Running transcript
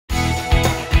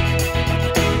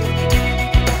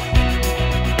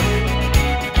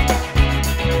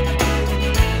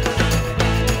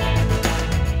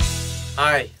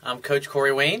I'm Coach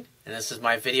Corey Wayne, and this is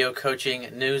my video coaching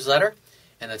newsletter.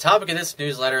 And the topic of this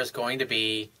newsletter is going to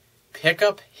be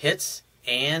pickup hits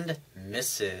and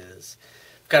misses.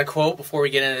 I've got a quote before we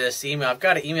get into this email. I've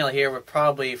got an email here with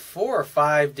probably 4 or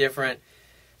 5 different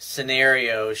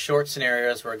scenarios, short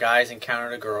scenarios where a guy's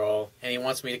encountered a girl and he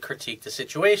wants me to critique the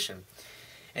situation.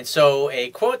 And so a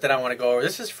quote that I want to go over,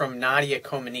 this is from Nadia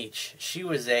Comaneci. She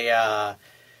was a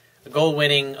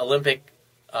gold-winning Olympic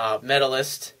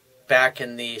medalist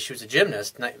she was a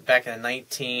gymnast back in the late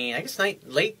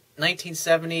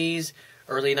 1970s,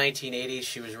 early 1980s.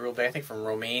 She was real big, I think from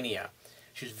Romania.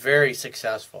 She was very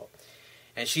successful.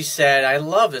 And she said, I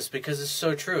love this because it's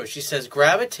so true. She says,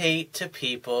 gravitate to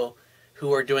people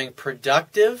who are doing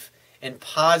productive and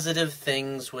positive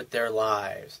things with their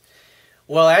lives.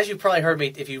 Well, as you probably heard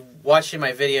me, if you watched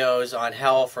my videos on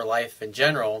health or life in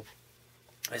general,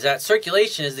 is that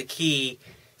circulation is the key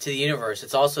to the universe.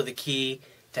 It's also the key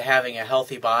to having a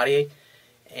healthy body,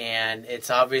 and it's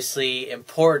obviously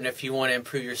important if you want to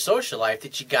improve your social life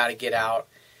that you got to get out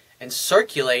and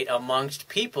circulate amongst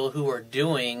people who are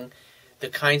doing the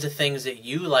kinds of things that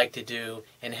you like to do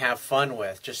and have fun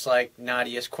with. Just like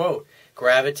Nadia's quote,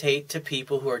 gravitate to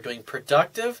people who are doing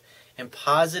productive and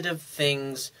positive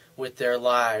things with their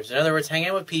lives. In other words, hang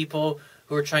out with people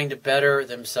who are trying to better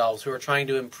themselves, who are trying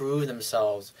to improve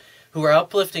themselves, who are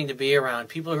uplifting to be around,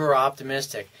 people who are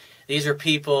optimistic. These are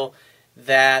people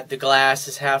that the glass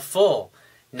is half full,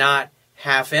 not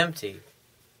half empty.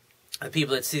 The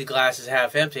people that see the glass as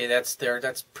half empty, that's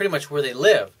pretty much where they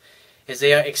live, is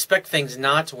they expect things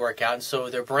not to work out, and so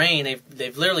their brain,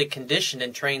 they've literally conditioned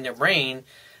and trained their brain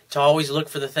to always look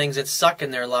for the things that suck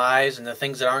in their lives and the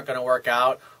things that aren't going to work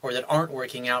out or that aren't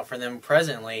working out for them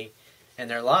presently in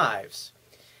their lives.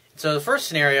 So the first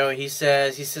scenario, he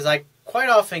says, I quite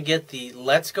often get the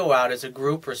let's go out as a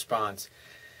group response.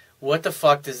 What the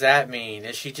fuck does that mean?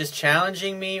 Is she just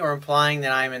challenging me or implying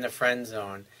that I'm in the friend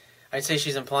zone? I'd say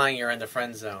she's implying you're in the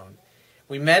friend zone.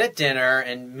 We met at dinner,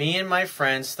 and me and my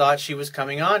friends thought she was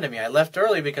coming on to me. I left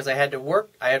early because I had work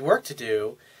to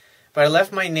do, but I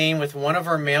left my name with one of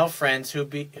her male friends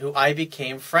who I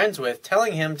became friends with,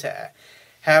 telling him to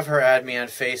have her add me on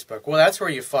Facebook. Well, that's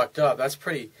where you fucked up. That's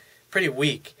pretty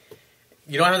weak.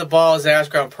 You don't have the balls to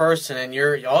ask her in person,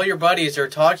 and all your buddies are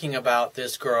talking about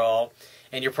this girl,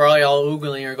 and you're probably all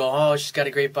oogling her, going, oh, she's got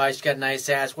a great body, she's got a nice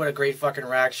ass, what a great fucking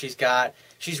rack she's got,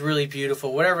 she's really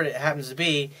beautiful, whatever it happens to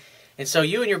be. And so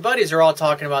you and your buddies are all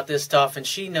talking about this stuff, and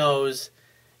she knows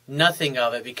nothing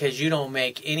of it because you don't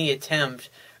make any attempt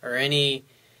or any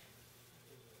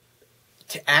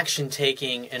action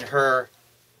taking in her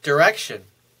direction.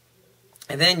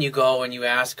 And then you go and you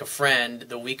ask a friend,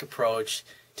 the weak approach,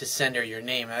 to send her your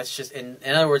name. That's just, in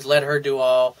other words, let her do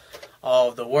all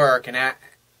of the work, and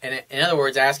in other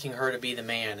words, asking her to be the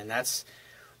man. And that's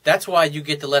why you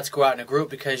get the let's go out in a group,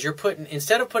 because you're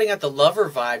instead of putting out the lover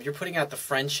vibe, you're putting out the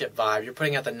friendship vibe. You're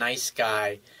putting out the nice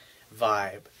guy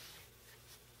vibe.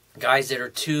 Guys that are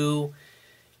too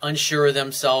unsure of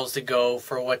themselves to go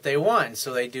for what they want,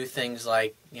 so they do things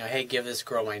like, hey, give this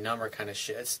girl my number kind of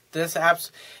shit. It's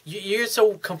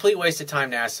a complete waste of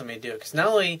time to ask somebody to do it, because not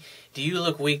only do you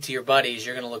look weak to your buddies,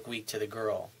 you're going to look weak to the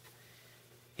girl.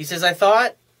 He says, I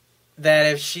thought that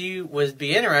if she would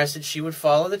be interested, she would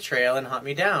follow the trail and hunt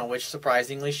me down, which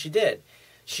surprisingly she did.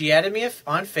 She added me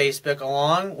on Facebook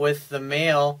along with the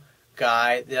male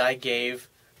guy that I gave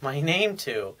my name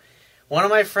to. One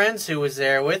of my friends who was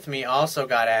there with me also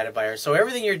got added by her. So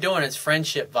everything you're doing is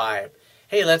friendship vibe.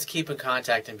 Hey, let's keep in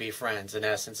contact and be friends, in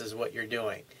essence, is what you're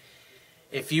doing.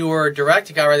 If you were direct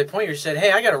to guy right at the point, you said,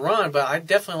 hey, I got to run, but I'd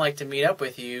definitely like to meet up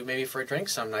with you, maybe for a drink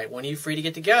some night. When are you free to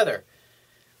get together?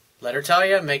 Let her tell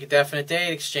you, make a definite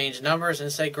date, exchange numbers,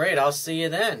 and say, great, I'll see you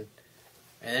then.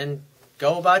 And then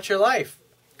go about your life.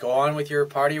 Go on with your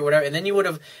party or whatever. And then you would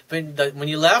have been, when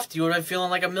you left, you would have been feeling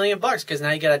like $1 million, because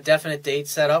now you got a definite date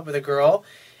set up with a girl,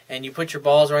 and you put your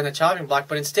balls around the chopping block.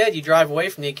 But instead, you drive away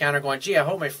from the encounter going, gee, I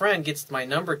hope my friend gets my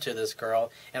number to this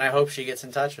girl, and I hope she gets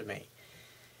in touch with me.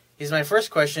 My first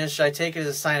question is, should I take it as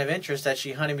a sign of interest that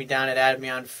she hunted me down and added me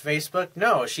on Facebook?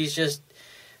 No, she's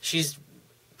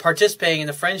participating in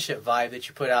the friendship vibe that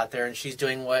you put out there, and she's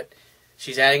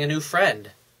adding a new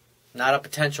friend, not a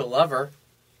potential lover.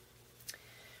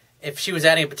 If she was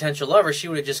adding a potential lover, she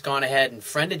would have just gone ahead and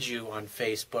friended you on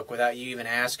Facebook without you even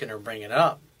asking or bringing it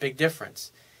up. Big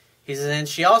difference. He says, and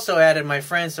she also added my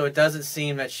friend, so it doesn't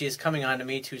seem that she is coming on to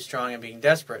me too strong and being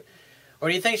desperate. Or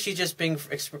do you think she's just being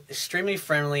extremely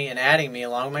friendly and adding me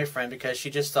along with my friend because she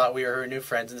just thought we were her new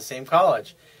friends in the same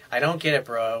college? I don't get it,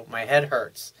 bro. My head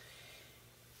hurts.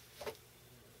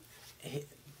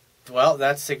 Well,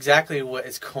 that's exactly what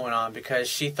is going on, because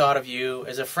she thought of you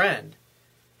as a friend.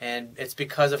 And it's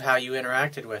because of how you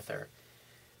interacted with her.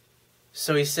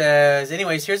 So he says,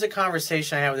 anyways, here's a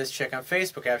conversation I had with this chick on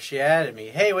Facebook after she added me.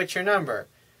 Hey, what's your number?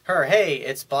 Her, hey,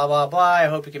 it's blah, blah, blah. I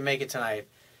hope you can make it tonight.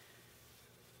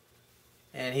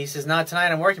 And he says, not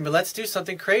tonight, I'm working, but let's do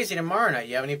something crazy tomorrow night.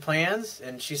 You have any plans?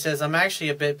 And she says, I'm actually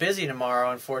a bit busy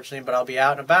tomorrow, unfortunately, but I'll be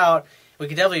out and about. We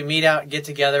could definitely meet out and get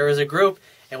together as a group,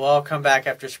 and we'll all come back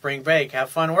after spring break. Have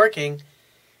fun working.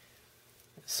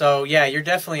 So, yeah, you're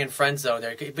definitely in friend zone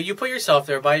there. But you put yourself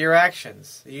there by your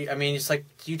actions. I mean, it's like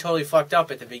you totally fucked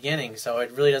up at the beginning, so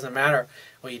it really doesn't matter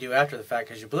what you do after the fact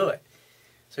because you blew it.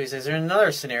 So he says, there's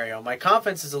another scenario. My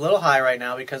confidence is a little high right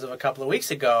now because of a couple of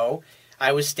weeks ago,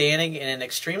 I was standing in an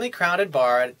extremely crowded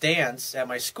bar at a dance at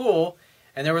my school,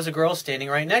 and there was a girl standing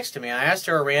right next to me. I asked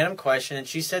her a random question, and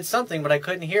she said something, but I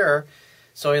couldn't hear her.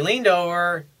 So I leaned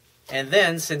over, and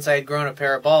then, since I had grown a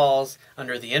pair of balls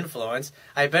under the influence,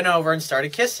 I bent over and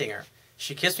started kissing her.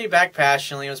 She kissed me back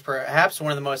passionately. It was perhaps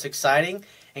one of the most exciting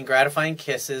and gratifying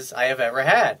kisses I have ever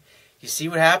had. You see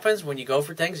what happens when you go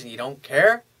for things and you don't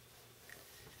care?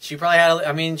 She probably had,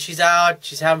 I mean, she's out,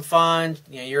 she's having fun,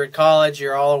 you know, you're at college,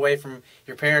 you're all away from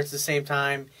your parents at the same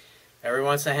time. Everyone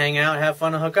wants to hang out, have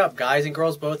fun, and hook up. Guys and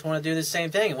girls both want to do the same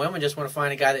thing. And women just want to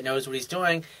find a guy that knows what he's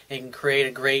doing and can create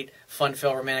a great,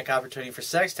 fun-filled romantic opportunity for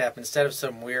sex to happen instead of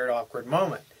some weird, awkward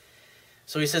moment.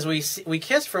 So he says, we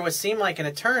kissed for what seemed like an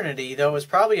eternity, though it was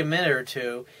probably a minute or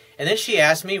two, and then she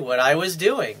asked me what I was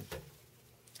doing.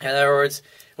 In other words,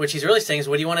 what she's really saying is,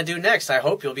 what do you want to do next? I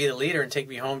hope you'll be the leader and take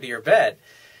me home to your bed.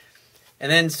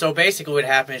 And then, so basically what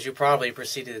happened is you probably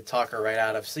proceeded to talk her right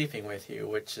out of sleeping with you,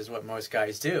 which is what most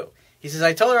guys do. He says,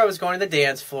 I told her I was going to the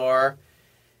dance floor,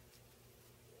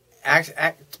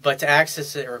 but to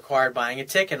access it required buying a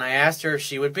ticket, and I asked her if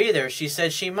she would be there. She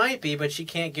said she might be, but she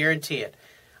can't guarantee it.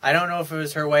 I don't know if it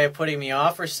was her way of putting me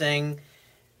off or saying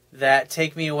that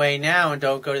take me away now and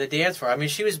don't go to the dance floor. I mean,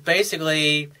 she was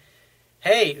basically,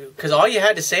 hey, because all you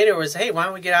had to say to her was, hey, why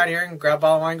don't we get out here and grab a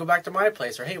bottle of wine and go back to my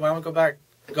place? Or, hey, why don't we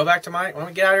why don't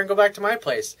we get out here and go back to my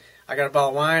place? I got a bottle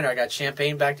of wine, or I got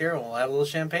champagne back there, and we'll have a little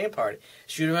champagne party.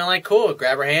 She would have been like, cool,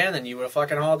 grab her hand, and you would have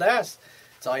fucking hauled ass.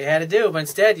 That's all you had to do. But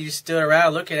instead, you stood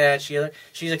around looking at it.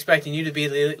 She's expecting you to be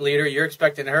the leader. You're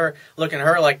expecting her, looking at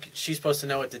her like she's supposed to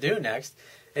know what to do next.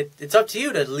 It's up to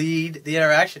you to lead the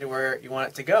interaction to where you want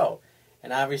it to go.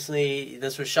 And obviously,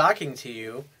 this was shocking to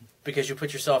you because you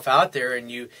put yourself out there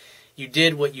and you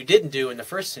did what you didn't do in the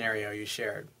first scenario you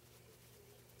shared.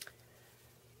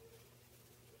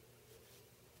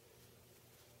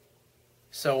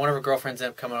 So one of her girlfriends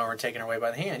ended up coming over and taking her away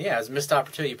by the hand. Yeah, it was a missed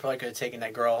opportunity. You probably could have taken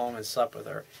that girl home and slept with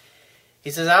her.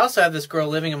 He says, I also have this girl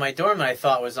living in my dorm that I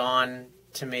thought was on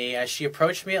to me as she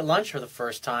approached me at lunch for the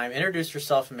first time, introduced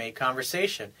herself, and made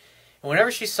conversation. And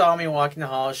whenever she saw me walking the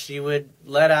hall, she would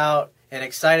let out an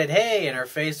excited, hey, and her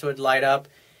face would light up,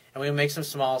 and we would make some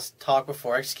small talk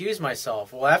before I excused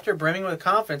myself. Well, after brimming with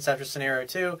confidence after scenario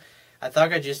 2, I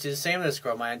thought I'd just do the same with this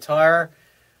girl. My entire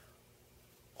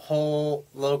whole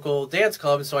local dance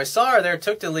club, and so I saw her there,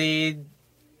 took the lead,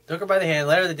 took her by the hand,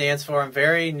 led her to the dance floor. I'm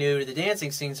very new to the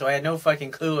dancing scene, so I had no fucking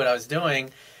clue what I was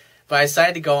doing, but I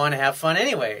decided to go on and have fun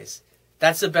anyways.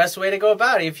 That's the best way to go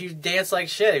about it. If you dance like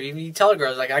shit, if you tell a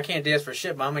girl, like, I can't dance for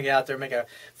shit, but I'm going to get out there and make a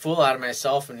fool out of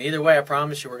myself, and either way, I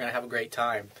promise you we're going to have a great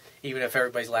time, even if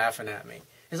everybody's laughing at me.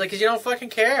 He's like, because you don't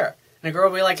fucking care. And the girl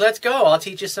will be like, let's go, I'll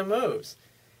teach you some moves.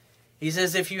 He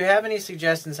says, if you have any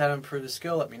suggestions how to improve the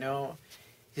skill, let me know.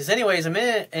 He says, anyways, a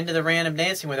minute into the random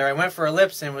dancing with her, I went for her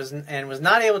lips and was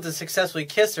not able to successfully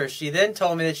kiss her. She then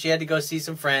told me that she had to go see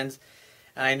some friends,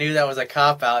 and I knew that was a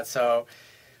cop-out, so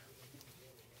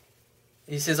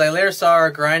he says, I later saw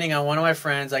her grinding on one of my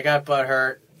friends. I got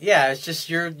butthurt. Yeah, it's just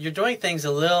you're doing things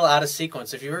a little out of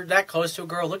sequence. If you're that close to a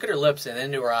girl, look at her lips and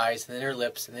then to her eyes, and then her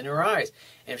lips and then her eyes.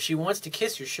 And if she wants to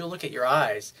kiss you, she'll look at your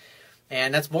eyes.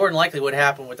 And that's more than likely what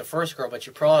happened with the first girl, but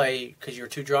you probably, because you were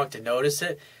too drunk to notice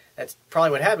it, that's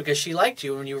probably what happened, because she liked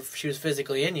you when she was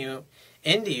physically into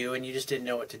you, and you just didn't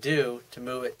know what to do to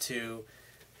move it to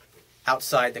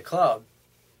outside the club.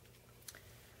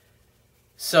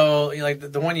 So, like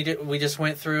the one we just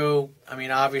went through, I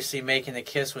mean, obviously making the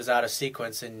kiss was out of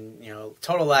sequence, and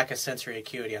total lack of sensory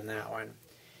acuity on that one.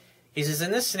 He says,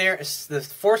 in this scenario, the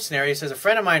fourth scenario, he says, a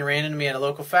friend of mine ran into me at a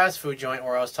local fast food joint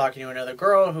where I was talking to another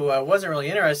girl who I wasn't really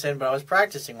interested in, but I was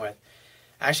practicing with.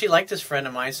 I actually liked this friend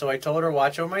of mine, so I told her,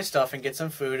 watch over my stuff and get some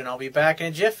food, and I'll be back in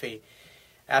a jiffy.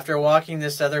 After walking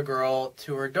this other girl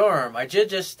to her dorm, I did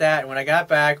just that, and when I got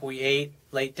back, we ate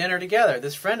late dinner together.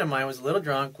 This friend of mine was a little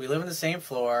drunk. We live on the same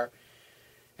floor,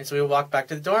 And so we walked back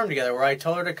to the dorm together, where I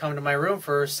told her to come to my room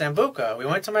for sambuca. We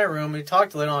went to my room, we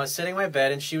talked a little, I was sitting in my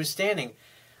bed, and she was standing.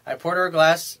 I poured her a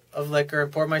glass of liquor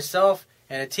and poured myself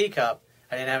in a teacup.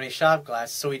 I didn't have any shot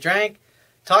glasses. So we drank,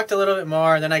 talked a little bit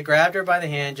more, and then I grabbed her by the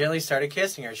hand, gently started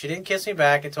kissing her. She didn't kiss me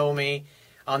back and told me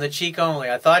on the cheek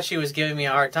only. I thought she was giving me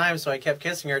a hard time, so I kept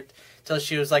kissing her until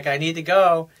she was like, I need to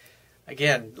go.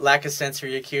 Again, lack of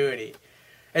sensory acuity.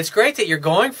 It's great that you're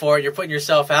going for it, you're putting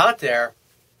yourself out there,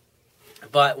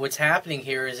 but what's happening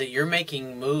here is that you're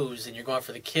making moves and you're going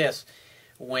for the kiss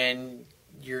when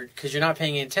because you're not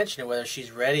paying any attention to whether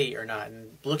she's ready or not.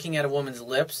 And looking at a woman's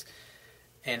lips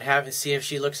and see if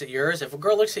she looks at yours. If a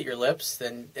girl looks at your lips,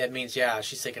 then it means, yeah,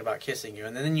 she's thinking about kissing you.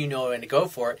 And then you know when to go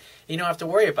for it. You don't have to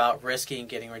worry about risking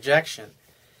getting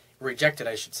rejected,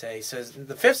 I should say. He says,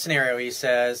 the fifth scenario, he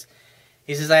says,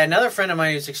 I had another friend of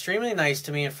mine who's extremely nice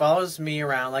to me and follows me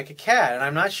around like a cat. And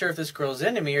I'm not sure if this girl's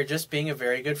into me or just being a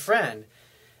very good friend.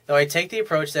 Though I take the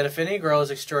approach that if any girl is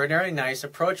extraordinarily nice,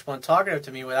 approachable, and talkative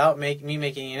to me without me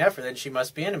making an effort, then she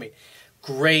must be into me.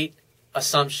 Great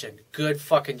assumption. Good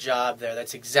fucking job there.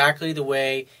 That's exactly the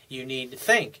way you need to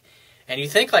think. And you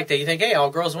think like that. You think, hey, all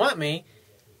girls want me.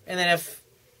 And then if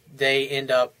they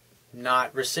end up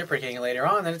not reciprocating later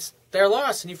on, then it's their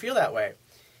loss, and you feel that way.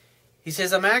 He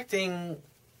says, I'm acting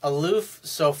aloof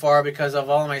so far because of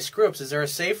all of my screw-ups. Is there a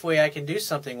safe way I can do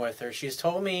something with her? She's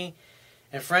told me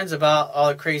and friends about all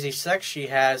the crazy sex she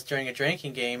has during a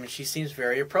drinking game, and she seems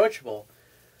very approachable.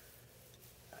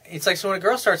 It's like, so when a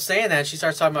girl starts saying that, she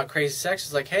starts talking about crazy sex,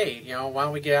 it's like, hey, why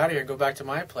don't we get out of here and go back to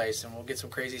my place and we'll get some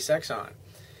crazy sex on.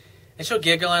 And she'll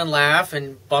giggle and laugh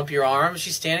and bump your arm.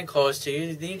 She's standing close to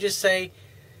you. Then you just say,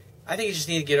 I think you just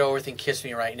need to get over with and kiss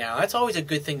me right now. That's always a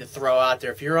good thing to throw out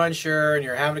there. If you're unsure and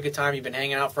you're having a good time, you've been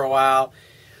hanging out for a while,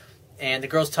 and the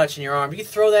girl's touching your arm, you can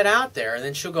throw that out there, and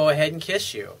then she'll go ahead and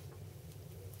kiss you.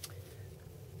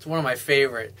 It's one of my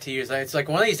favorite to use. It's like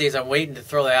one of these days I'm waiting to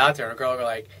throw that out there, and a girl will go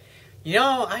like,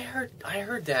 I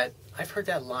heard that. I've heard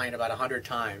that line about 100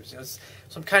 times.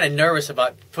 So I'm kind of nervous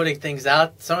about putting things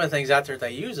out, some of the things out there that I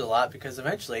use a lot, because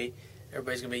eventually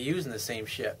everybody's going to be using the same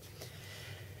shit.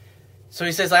 So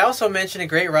he says, I also mentioned a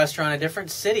great restaurant in a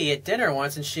different city at dinner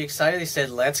once, and she excitedly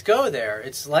said, let's go there.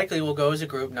 It's likely we'll go as a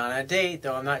group, not on a date,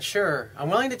 though I'm not sure. I'm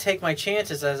willing to take my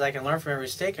chances as I can learn from every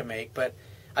mistake I make, but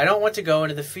I don't want to go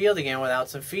into the field again without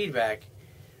some feedback.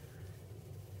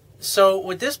 So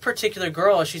with this particular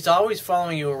girl, she's always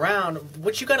following you around.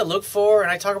 What you got to look for,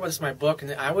 and I talk about this in my book,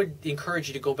 and I would encourage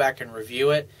you to go back and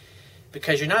review it,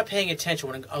 because you're not paying attention.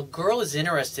 When a girl is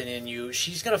interested in you,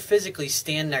 she's going to physically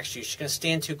stand next to you. She's going to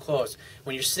stand too close.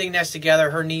 When you're sitting next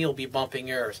together, her knee will be bumping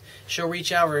yours. She'll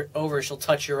reach out over, she'll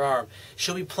touch your arm.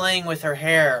 She'll be playing with her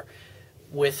hair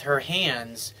with her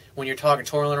hands when you're talking,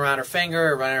 twirling around her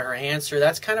finger or running her hands through.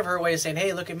 That's kind of her way of saying,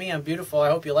 hey, look at me, I'm beautiful, I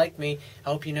hope you like me, I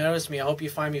hope you notice me, I hope you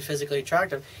find me physically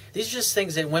attractive. These are just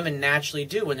things that women naturally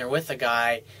do when they're with a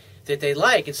guy that they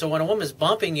like. And so when a woman's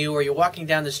bumping you, or you're walking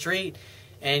down the street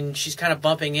and she's kind of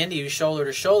bumping into you shoulder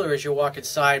to shoulder as you're walking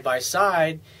side by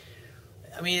side,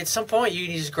 I mean, at some point you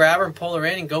can just grab her and pull her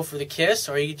in and go for the kiss,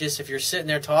 or you just, if you're sitting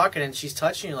there talking and she's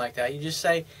touching you like that, you just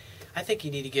say, I think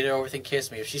you need to get it over with and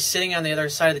kiss me. If she's sitting on the other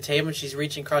side of the table and she's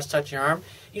reaching across, touching your arm,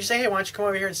 you say, hey, why don't you come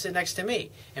over here and sit next to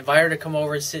me? Invite her to come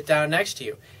over and sit down next to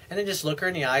you. And then just look her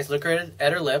in the eyes, look her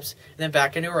at her lips, and then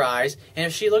back into her eyes. And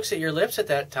if she looks at your lips at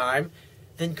that time,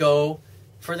 then go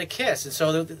for the kiss. And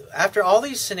so after all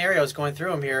these scenarios going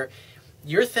through them here,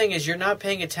 your thing is you're not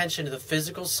paying attention to the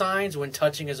physical signs when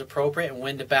touching is appropriate and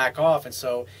when to back off. And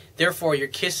so therefore you're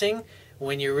kissing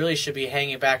when you really should be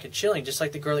hanging back and chilling, just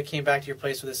like the girl that came back to your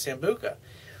place with a sambuca.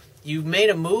 You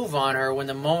made a move on her when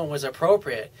the moment was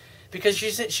appropriate. Because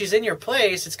she's in your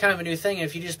place, it's kind of a new thing. And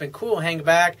if you'd just been cool, hang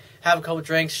back, have a couple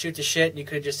drinks, shoot the shit, and you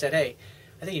could have just said, hey,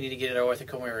 I think you need to get it over with and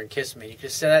come over and kiss me. You could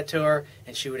have said that to her,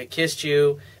 and she would have kissed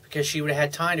you, because she would have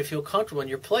had time to feel comfortable in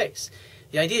your place.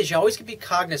 The idea is you always can be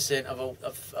cognizant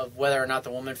of whether or not the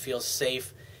woman feels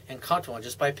safe and comfortable,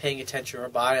 just by paying attention to her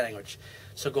body language.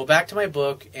 So go back to my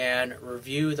book and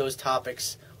review those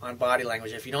topics on body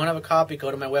language. If you don't have a copy, go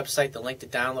to my website. The link to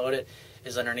download it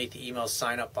is underneath the email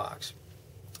sign-up box.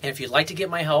 And if you'd like to get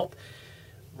my help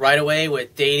right away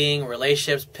with dating,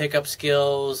 relationships, pickup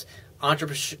skills,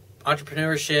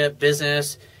 entrepreneurship,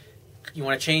 business, you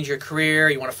want to change your career,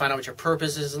 you want to find out what your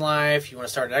purpose is in life, you want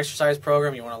to start an exercise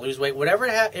program, you want to lose weight, whatever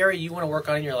area you want to work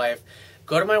on in your life,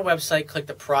 go to my website, click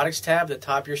the products tab at the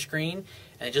top of your screen,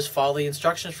 and just follow the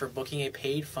instructions for booking a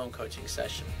paid phone coaching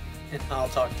session. And I'll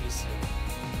talk to you soon.